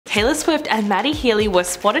Taylor Swift and Matty Healy were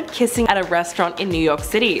spotted kissing at a restaurant in New York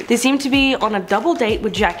City. They seemed to be on a double date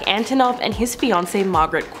with Jack Antonoff and his fiancée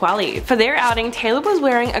Margaret Qualley. For their outing, Taylor was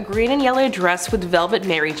wearing a green and yellow dress with velvet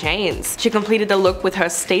Mary Janes. She completed the look with her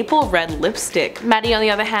staple red lipstick. Matty, on the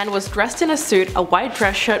other hand, was dressed in a suit, a white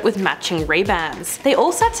dress shirt with matching Ray-Bans. They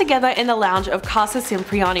all sat together in the lounge of Casa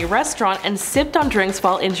Cipriani restaurant and sipped on drinks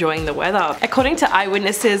while enjoying the weather. According to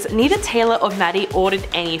eyewitnesses, neither Taylor or Matty ordered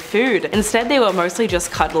any food. Instead, they were mostly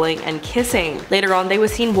just cuddling and kissing. Later on, they were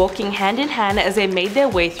seen walking hand in hand as they made their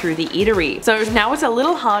way through the eatery. So now it's a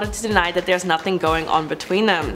little harder to deny that there's nothing going on between them.